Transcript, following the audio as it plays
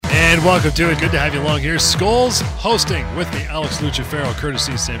And welcome to it. Good to have you along here. Skulls hosting with me, Alex Lucifero,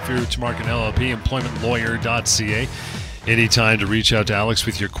 courtesy Sanfiru Tamarkin LLP, employmentlawyer.ca. Anytime to reach out to Alex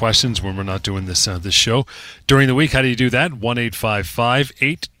with your questions when we're not doing this show. During the week, how do you do that?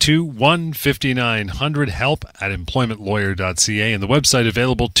 1-855-821-5900. Help at employmentlawyer.ca. And the website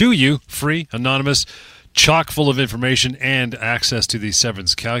available to you, free, anonymous, chock full of information and access to the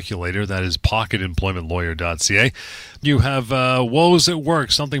severance calculator. That is pocketemploymentlawyer.ca. You have woes at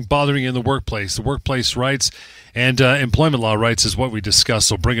work, something bothering you in the workplace rights and employment law rights is what we discussed.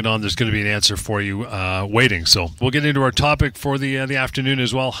 So bring it on. There's going to be an answer for you waiting. So we'll get into our topic for the afternoon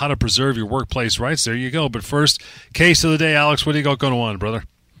as well, how to preserve your workplace rights. There you go. But first, case of the day. Alex, what do you got going on, brother?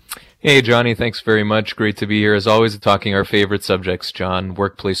 Hey, Johnny, thanks very much. Great to be here. As always, talking our favorite subjects, John.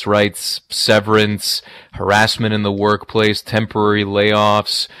 Workplace rights, severance, harassment in the workplace, temporary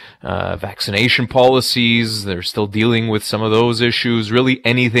layoffs, vaccination policies. They're still dealing with some of those issues. Really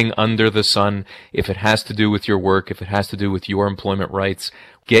anything under the sun. If it has to do with your work, if it has to do with your employment rights,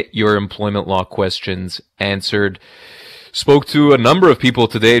 get your employment law questions answered. Spoke to a number of people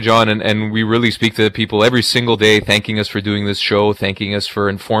today, John, and we really speak to people every single day, thanking us for doing this show, thanking us for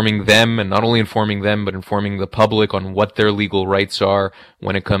informing them, and not only informing them, but informing the public on what their legal rights are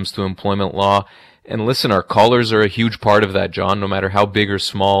when it comes to employment law. And listen, our callers are a huge part of that, John. No matter how big or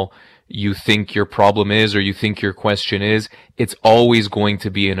small you think your problem is or you think your question is, it's always going to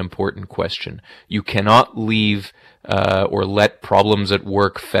be an important question. You cannot leave or let problems at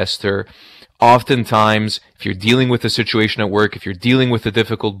work fester. Oftentimes, if you're dealing with a situation at work, if you're dealing with a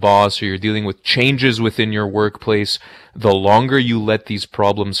difficult boss, or you're dealing with changes within your workplace, the longer you let these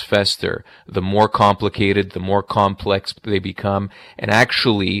problems fester, the more complicated, the more complex they become, and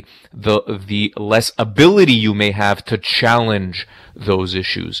actually, the less ability you may have to challenge those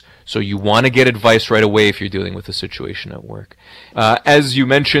issues. So you want to get advice right away if you're dealing with a situation at work. As you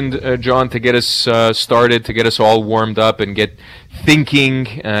mentioned, John, to get us started, to get us all warmed up and get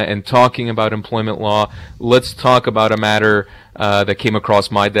thinking and talking about employment law, let's talk about a matter that came across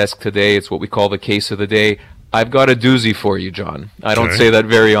my desk today. It's what we call the case of the day. I've got a doozy for you, John. I don't say that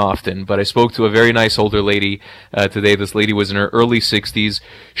very often, but I spoke to a very nice older lady today. This lady was in her early 60s.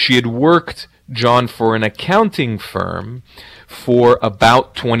 She had worked, John, for an accounting firm for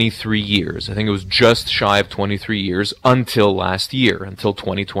about 23 years. I think it was just shy of 23 years until last year, until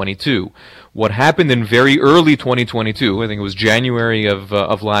 2022. What happened in very early 2022, I think it was January of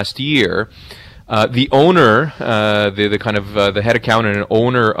last year, the owner, the head accountant and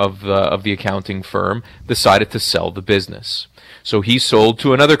owner of the accounting firm decided to sell the business. So he sold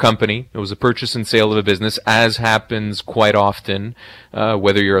to another company. It was a purchase and sale of a business, as happens quite often,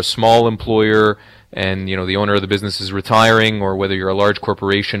 whether you're a small employer and the owner of the business is retiring, or whether you're a large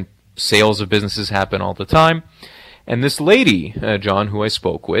corporation, sales of businesses happen all the time. And this lady, John, who I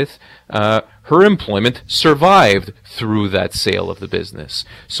spoke with, her employment survived through that sale of the business.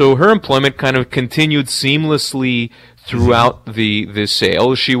 So her employment kind of continued seamlessly throughout the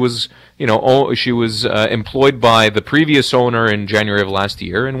sale. She was, employed by the previous owner in January of last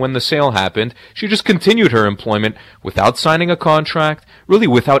year, and when the sale happened, she just continued her employment without signing a contract, really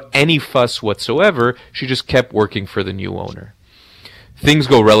without any fuss whatsoever. She just kept working for the new owner. Things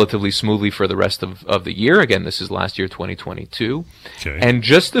go relatively smoothly for the rest of the year. Again, this is last year, 2022. Okay. And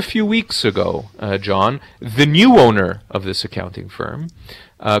just a few weeks ago, John, the new owner of this accounting firm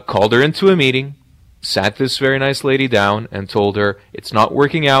called her into a meeting, sat this very nice lady down, and told her, it's not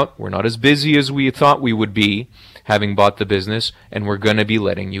working out. We're not as busy as we thought we would be, having bought the business, and we're going to be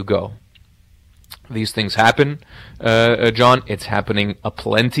letting you go. These things happen, John. It's happening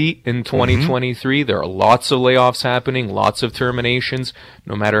aplenty in 2023. There are lots of layoffs happening, lots of terminations.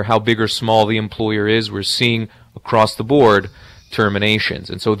 No matter how big or small the employer is, we're seeing across the board terminations.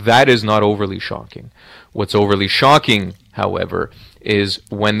 And so that is not overly shocking. What's overly shocking, however, is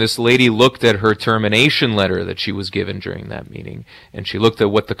when this lady looked at her termination letter that she was given during that meeting, and she looked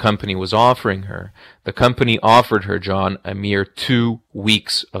at what the company was offering her. The company offered her, John, a mere 2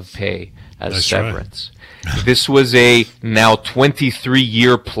 weeks of pay as severance. Right. This was a now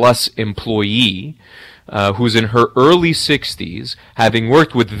 23-year-plus employee who's in her early 60s, having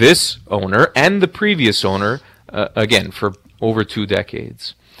worked with this owner and the previous owner, again, for over 2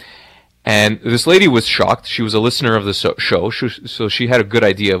 decades. And this lady was shocked. She was a listener of the show, so she had a good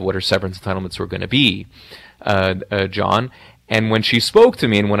idea of what her severance entitlements were going to be, John. And when she spoke to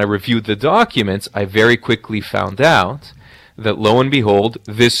me and when I reviewed the documents, I very quickly found out that lo and behold,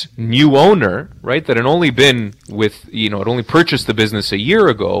 this new owner, right, that had only been with, had only purchased the business a year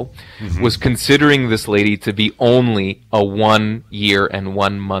ago, was considering this lady to be only a 1 year and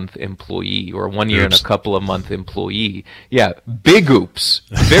 1 month employee, or 1 year and a couple of month employee. Yeah, big oops,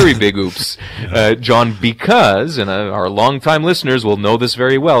 very big oops, John, because, and our longtime listeners will know this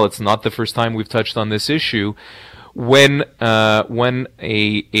very well, it's not the first time we've touched on this issue. When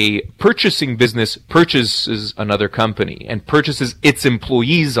a purchasing business purchases another company and purchases its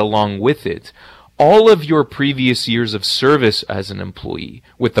employees along with it, all of your previous years of service as an employee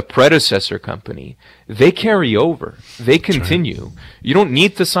with the predecessor company, they carry over. They continue. Right. You don't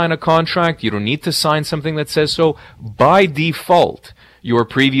need to sign a contract. You don't need to sign something that says so. By default, your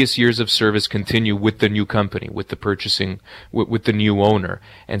previous years of service continue with the new company, with the purchasing, with the new owner.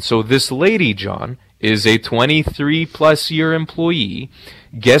 And so this lady, John, is a 23-plus year employee.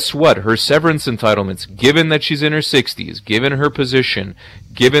 Guess what? Her severance entitlements, given that she's in her 60s, given her position,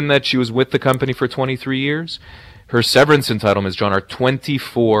 given that she was with the company for 23 years, her severance entitlements, John, are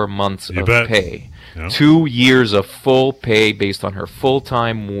 24 months of pay. Yep. 2 years of full pay based on her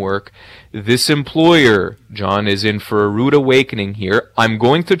full-time work. This employer, John, is in for a rude awakening here. I'm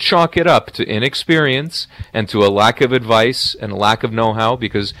going to chalk it up to inexperience and to a lack of advice and a lack of know-how,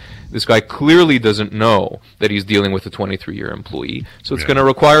 because this guy clearly doesn't know that he's dealing with a 23-year employee. So it's going to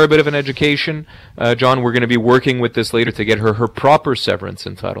require a bit of an education. John, we're going to be working with this later to get her proper severance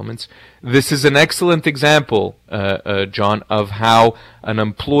entitlements. This is an excellent example, John, of how an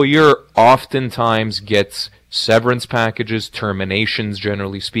employer oftentimes gets severance packages, terminations,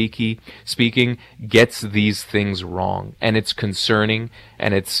 generally speaking, gets these things wrong. And it's concerning,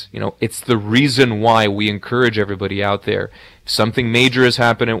 and it's the reason why we encourage everybody out there. If something major has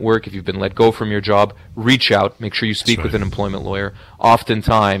happened at work, if you've been let go from your job, reach out, make sure you speak with an employment lawyer.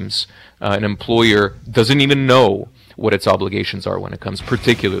 Oftentimes, an employer doesn't even know what its obligations are when it comes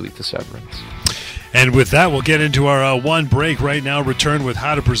particularly to severance. And with that, we'll get into our one break right now. Return with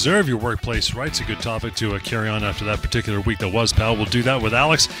how to preserve your workplace rights. A good topic to carry on after that particular week that was, pal. We'll do that with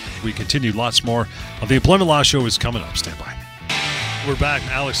Alex. We continue. Lots more of the Employment Law Show is coming up. Stand by. We're back.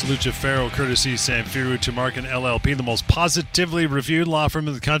 Alex Lucifero, courtesy Samfiru Tumarkin LLP, the most positively reviewed law firm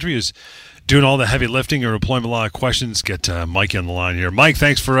in the country, is doing all the heavy lifting or employment law questions. Get Mike on the line here. Mike,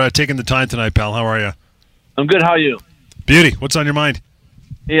 thanks for taking the time tonight, pal. How are you? I'm good. How are you? Beauty. What's on your mind?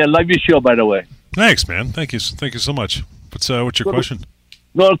 Yeah, I love your show, by the way. Thanks, man. Thank you so much. What's your question?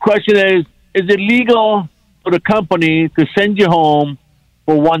 No, the question is it legal for the company to send you home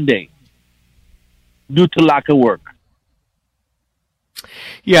for 1 day due to lack of work?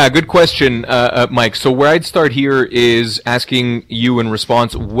 Yeah, good question, Mike. So where I'd start here is asking you in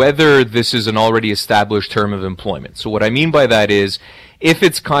response whether this is an already established term of employment. So what I mean by that is, if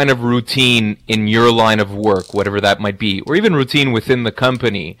it's kind of routine in your line of work, whatever that might be, or even routine within the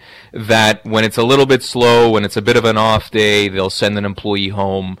company, that when it's a little bit slow, when it's a bit of an off day, they'll send an employee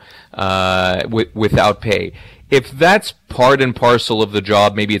home without pay. If that's part and parcel of the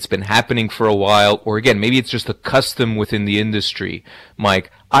job, maybe it's been happening for a while, or again, maybe it's just a custom within the industry,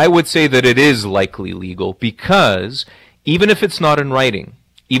 Mike, I would say that it is likely legal, because even if it's not in writing,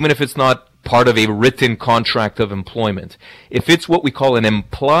 even if it's not part of a written contract of employment, if it's what we call an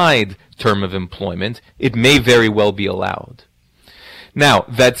implied term of employment, it may very well be allowed. Now,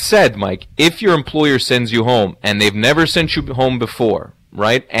 that said, Mike, if your employer sends you home and they've never sent you home before,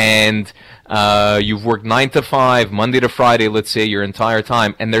 right, and you've worked 9 to 5, Monday to Friday, let's say, your entire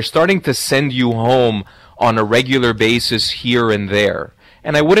time, and they're starting to send you home on a regular basis here and there,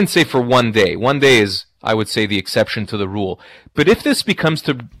 and I wouldn't say for 1 day. 1 day is, I would say, the exception to the rule. But if this becomes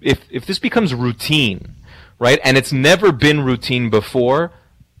if this becomes routine, right, and it's never been routine before,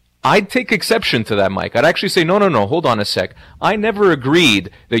 I'd take exception to that, Mike. I'd actually say, no, hold on a sec. I never agreed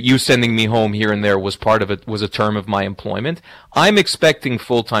that you sending me home here and there was part of it, was a term of my employment. I'm expecting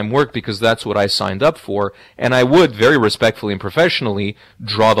full-time work because that's what I signed up for, and I would very respectfully and professionally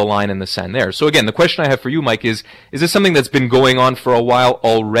draw the line in the sand there. So again, the question I have for you, Mike, is this something that's been going on for a while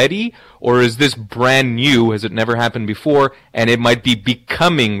already, or is this brand new? Has it never happened before, and it might be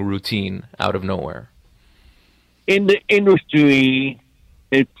becoming routine out of nowhere? In the industry,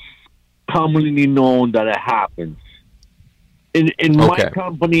 it's commonly known that it happens. In my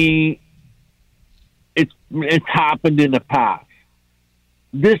company, it's happened in the past.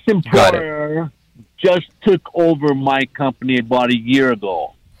 This employer just took over my company about a year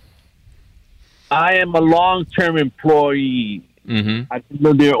ago. I am a long-term employee. Mm-hmm. I've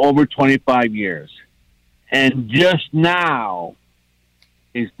been there over 25 years. And just now,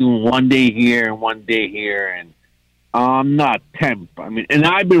 it's doing 1 day here and 1 day here, and I'm not temp. I mean, and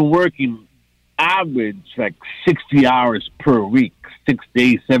I've been working average like 60 hours per week, 6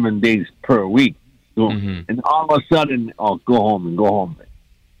 days, 7 days per week. So, and all of a sudden, go home.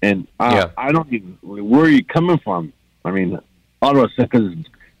 And I don't even, where are you coming from? I mean, all of a sudden,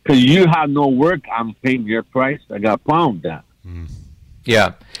 because you have no work, I'm paying your price. I got a problem with that.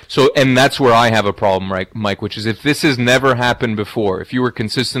 Yeah. So, and that's where I have a problem, right, Mike, which is if this has never happened before, if you were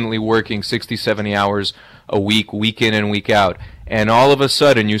consistently working 60, 70 hours a week, week in and week out, and all of a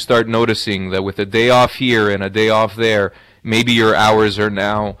sudden you start noticing that with a day off here and a day off there, maybe your hours are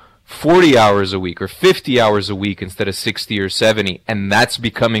now 40 hours a week or 50 hours a week instead of 60 or 70, and that's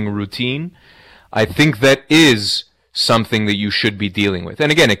becoming routine, I think that is something that you should be dealing with. And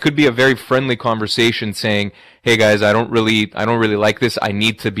again, it could be a very friendly conversation saying, hey guys, I don't really like this. I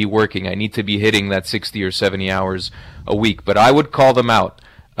need to be working. I need to be hitting that 60 or 70 hours a week. But I would call them out,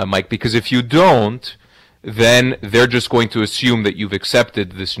 Mike, because if you don't, then they're just going to assume that you've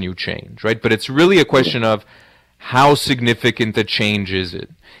accepted this new change, right? But it's really a question of how significant a change is it?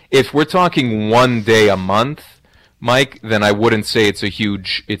 If we're talking 1 day a month, Mike, then I wouldn't say it's a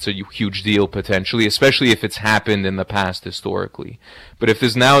huge deal potentially, especially if it's happened in the past historically. But if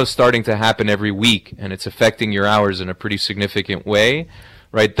this now is starting to happen every week and it's affecting your hours in a pretty significant way,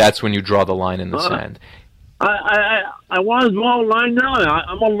 right, that's when you draw the line in the sand. I want to draw a line now.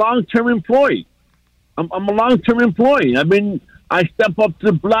 I'm a long-term employee. I'm a long-term employee. I step up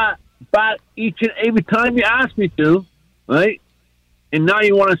to the bat each and every time you ask me to, right? And now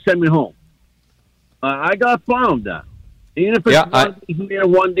you want to send me home. I got found that. Even if it's 1 day here,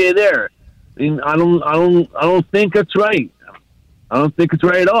 1 day there. I don't think it's right. I don't think it's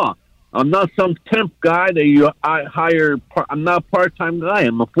right at all. I'm not some temp guy that I hire. I'm not a part-time guy.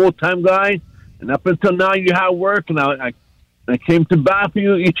 I'm a full-time guy. And up until now, you have work, and I came to bat for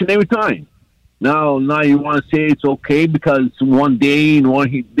you each and every time. Now you want to say it's okay because 1 day and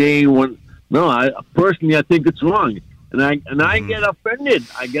 1 day, No, I think it's wrong. And I get offended.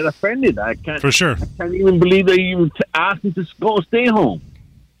 I can't. For sure. I can't even believe they even asked me to stay home.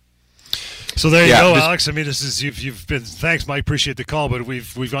 So there you go, Alex. I mean, this is you've been. Thanks, Mike. Appreciate the call, but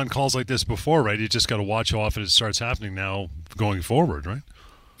we've done calls like this before, right? You just got to watch how often it starts happening now going forward, right?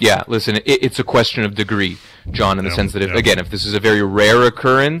 Yeah. Listen, it's a question of degree, John, in the sense that if this is a very rare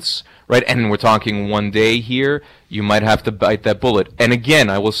occurrence, right, and we're talking 1 day here, you might have to bite that bullet. And again,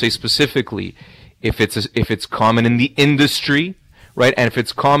 I will say specifically, if it's common in the industry, right, and if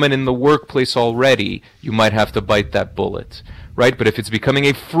it's common in the workplace already, you might have to bite that bullet, right? But if it's becoming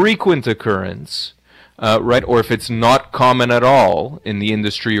a frequent occurrence, right, or if it's not common at all in the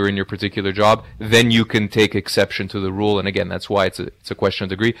industry or in your particular job, then you can take exception to the rule. And again, that's why it's a question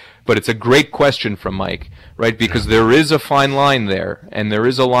of degree. But it's a great question from Mike, right, because there is a fine line there, and there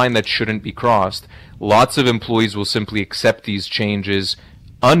is a line that shouldn't be crossed. Lots of employees will simply accept these changes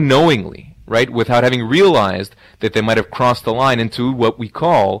unknowingly, right, without having realized that they might have crossed the line into what we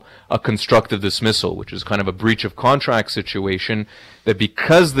call a constructive dismissal, which is kind of a breach of contract situation, that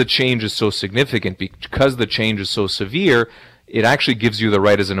because the change is so significant, because the change is so severe, it actually gives you the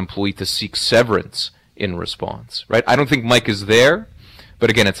right as an employee to seek severance in response, right? I don't think Mike is there, but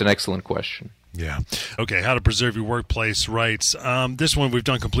again, it's an excellent question. Yeah. Okay, how to preserve your workplace rights. This one, we've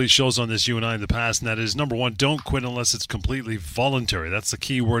done complete shows on this, you and I, in the past, and that is, number one, don't quit unless it's completely voluntary. That's the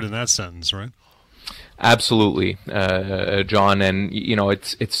key word in that sentence, right? Absolutely, John. And,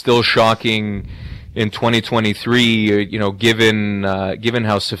 it's still shocking in 2023, given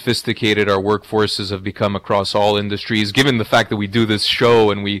how sophisticated our workforces have become across all industries, given the fact that we do this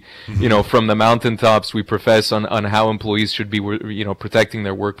show and we, from the mountaintops, we profess on how employees should be, protecting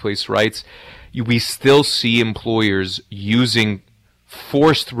their workplace rights. We still see employers using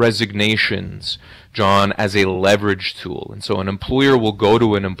forced resignations, John, as a leverage tool. And so an employer will go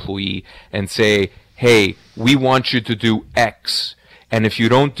to an employee and say, hey, we want you to do X. And if you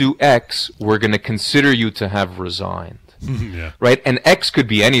don't do X, we're going to consider you to have resigned. Yeah. Right? And X could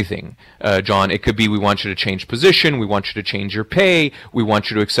be anything, John. It could be, we want you to change position, we want you to change your pay, we want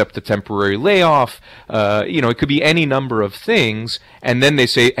you to accept a temporary layoff. It could be any number of things. And then they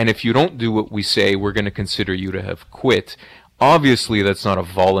say, and if you don't do what we say, we're going to consider you to have quit. Obviously, that's not a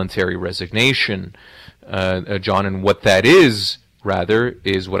voluntary resignation, John. And what that is, rather,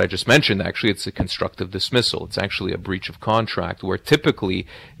 is what I just mentioned. Actually, it's a constructive dismissal. It's actually a breach of contract, where typically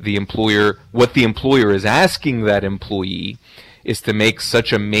what the employer is asking that employee is to make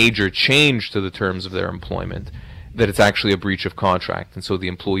such a major change to the terms of their employment that it's actually a breach of contract. And so the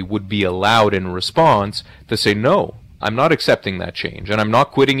employee would be allowed in response to say, no, I'm not accepting that change, and I'm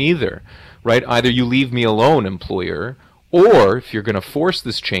not quitting either, right? Either you leave me alone, employer, or if you're going to force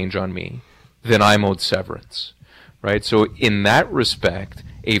this change on me, then I'm owed severance. right? So in that respect,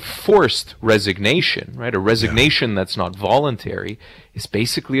 a forced resignation, right, a resignation that's not voluntary, is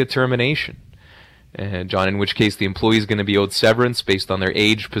basically a termination. John, in which case the employee is going to be owed severance based on their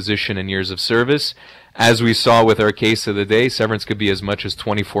age, position, and years of service. As we saw with our case of the day, severance could be as much as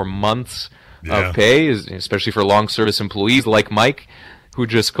 24 months of pay, especially for long service employees like Mike, who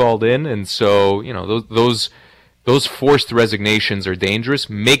just called in. And so, you know, those forced resignations are dangerous.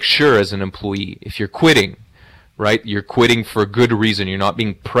 Make sure as an employee, if you're quitting, right, you're quitting for a good reason. You're not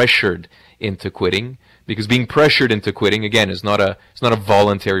being pressured into quitting, because being pressured into quitting, again, is not a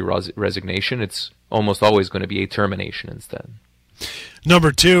voluntary resignation. It's almost always going to be a termination instead.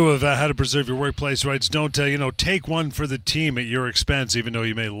 Number 2 of how to preserve your workplace rights: don't take one for the team at your expense. Even though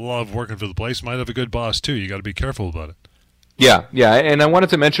you may love working for the place, might have a good boss too. You got to be careful about it. Yeah, and I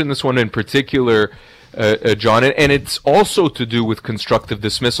wanted to mention this one in particular, John, and it's also to do with constructive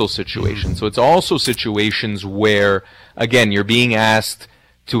dismissal situations. So it's also situations where, again, you're being asked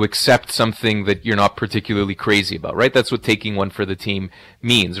to accept something that you're not particularly crazy about, right? That's what taking one for the team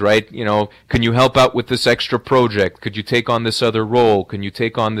means, right? You know, can you help out with this extra project? Could you take on this other role? Can you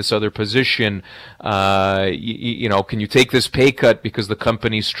take on this other position? Can you take this pay cut because the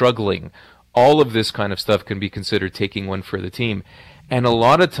company's struggling? All of this kind of stuff can be considered taking one for the team. And a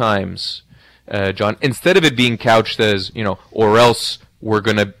lot of times, John, instead of it being couched as, or else we're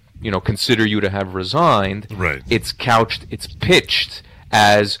going to, consider you to have resigned, right, it's pitched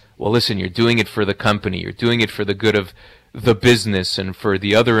as, well, listen, you're doing it for the company, you're doing it for the good of the business and for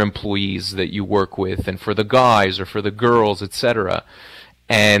the other employees that you work with and for the guys or for the girls, etc.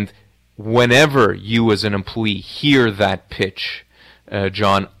 And whenever you as an employee hear that pitch,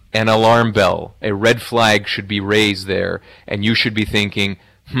 John, an alarm bell, a red flag should be raised there, and you should be thinking,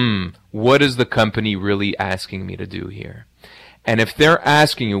 what is the company really asking me to do here? And if they're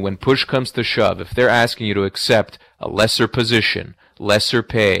asking you, when push comes to shove, if they're asking you to accept a lesser position, lesser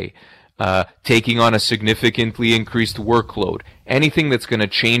pay, taking on a significantly increased workload, anything that's going to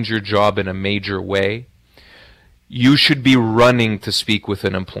change your job in a major way, you should be running to speak with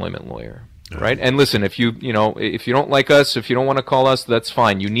an employment lawyer, right? And listen, if you don't like us, if you don't want to call us, that's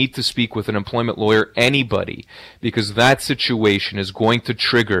fine. You need to speak with an employment lawyer, anybody, because that situation is going to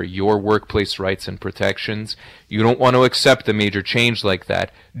trigger your workplace rights and protections. You don't want to accept a major change like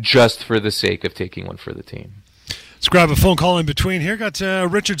that just for the sake of taking one for the team. Let's grab a phone call in between here. Got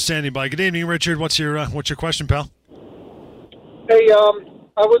Richard standing by. Good evening, Richard. What's your question, pal? Hey,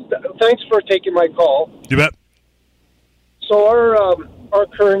 thanks for taking my call. You bet. So our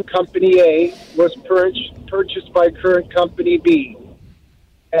current company A was purchased by current company B,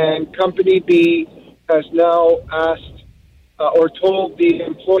 and company B has now asked or told the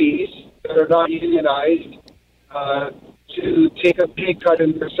employees that are not unionized to take a pay cut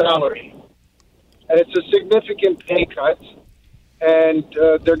in their salary. And it's a significant pay cut, and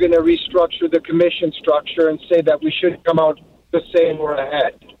they're going to restructure the commission structure and say that we should come out the same or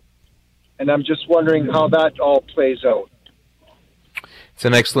ahead. And I'm just wondering how that all plays out. It's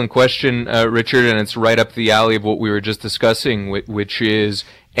an excellent question, Richard, and it's right up the alley of what we were just discussing, which is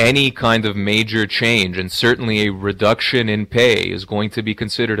any kind of major change, and certainly a reduction in pay is going to be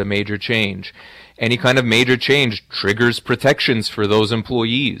considered a major change. Any kind of major change triggers protections for those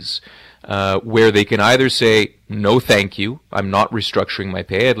employees, where they can either say, no thank you, I'm not restructuring my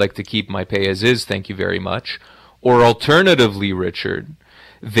pay, I'd like to keep my pay as is, thank you very much. Or alternatively, Richard,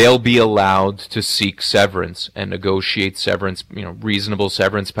 they'll be allowed to seek severance and negotiate severance, reasonable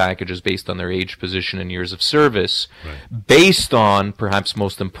severance packages based on their age, position, and years of service, right, based on, perhaps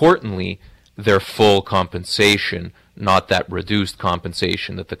most importantly, their full compensation, not that reduced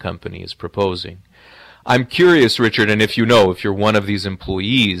compensation that the company is proposing. I'm curious, Richard, and if you're one of these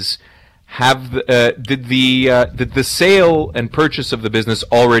employees, did the sale and purchase of the business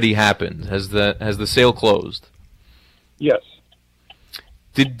already happened? Has the sale closed? Yes.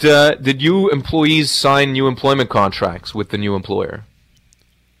 Did you employees sign new employment contracts with the new employer?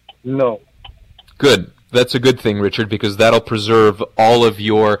 No. Good. That's a good thing, Richard, because that'll preserve all of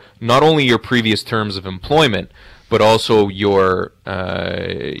not only your previous terms of employment, but also your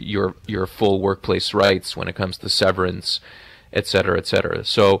full workplace rights when it comes to severance, et cetera, et cetera.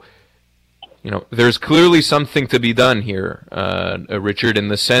 So, there's clearly something to be done here, Richard, in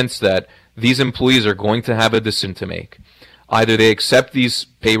the sense that these employees are going to have a decision to make. Either they accept these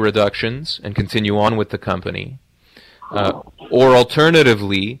pay reductions and continue on with the company, or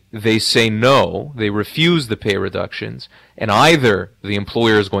alternatively, they say no, they refuse the pay reductions, and either the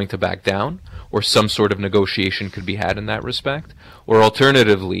employer is going to back down, or some sort of negotiation could be had in that respect, or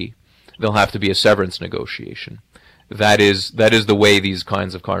alternatively, there'll have to be a severance negotiation. that is the way these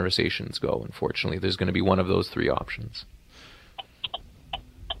kinds of conversations go. Unfortunately, there's going to be one of those three options.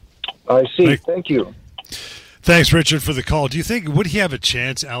 I see. Thank you. Thanks, Richard, for the call. Do you think, would he have a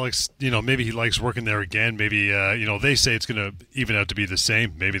chance, Alex? Maybe he likes working there again. Maybe, they say it's going to even out to be the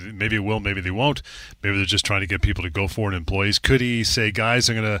same. Maybe it will, maybe they won't. Maybe they're just trying to get people to go for it, employees. Could he say, guys,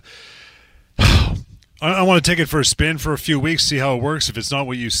 I'm going to, I want to take it for a spin for a few weeks, see how it works. If it's not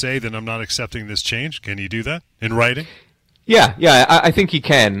what you say, then I'm not accepting this change. Can he do that in writing? Yeah, I think he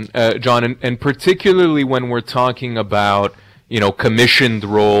can, John, and particularly when we're talking about commissioned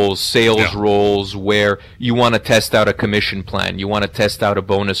roles, sales roles, where you want to test out a commission plan, you want to test out a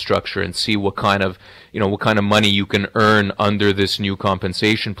bonus structure and see what kind of money you can earn under this new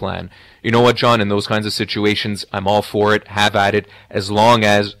compensation plan. You know what, John, in those kinds of situations, I'm all for it, have at it, as long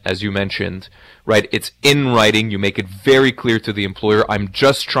as you mentioned, right, it's in writing, you make it very clear to the employer, I'm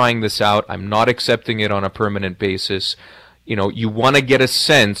just trying this out, I'm not accepting it on a permanent basis. You want to get a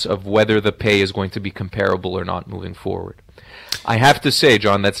sense of whether the pay is going to be comparable or not moving forward. I have to say,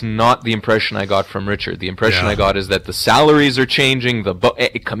 John, that's not the impression I got from Richard. The impression I got is that the salaries are changing,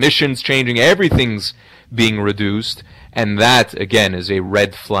 the commission's changing, everything's being reduced, and that, again, is a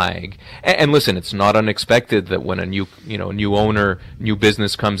red flag. And listen, it's not unexpected that when a new owner, new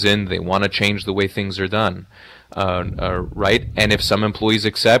business comes in, they want to change the way things are done. Right? And if some employees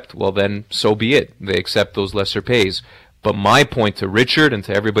accept, well, then so be it. They accept those lesser pays. But my point to Richard and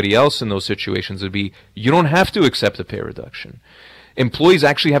to everybody else in those situations would be, you don't have to accept a pay reduction. Employees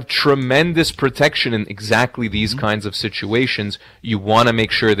actually have tremendous protection in exactly these kinds of situations. You want to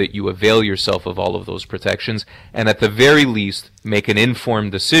make sure that you avail yourself of all of those protections, and at the very least, make an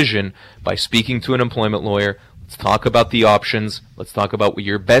informed decision by speaking to an employment lawyer. Let's talk about the options. Let's talk about what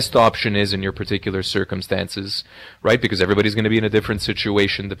your best option is in your particular circumstances, right? Because everybody's going to be in a different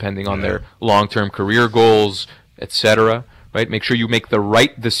situation depending on their long-term career goals, etc., right? Make sure you make the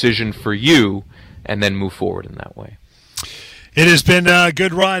right decision for you and then move forward in that way. It has been a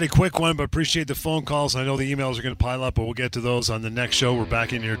good ride, a quick one, but appreciate the phone calls. I know the emails are going to pile up, but we'll get to those on the next show. We're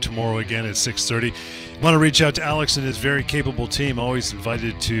back in here tomorrow again at 6:30. Want to reach out to Alex and his very capable team. Always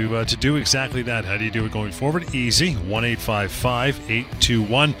invited to do exactly that. How do you do it going forward? Easy.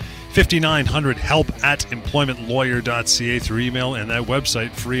 1-855-821-5900. help@employmentlawyer.ca through email, and that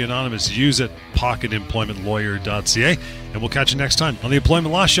website, free anonymous. Use it, pocketemploymentlawyer.ca. And we'll catch you next time on the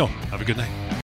Employment Law Show. Have a good night.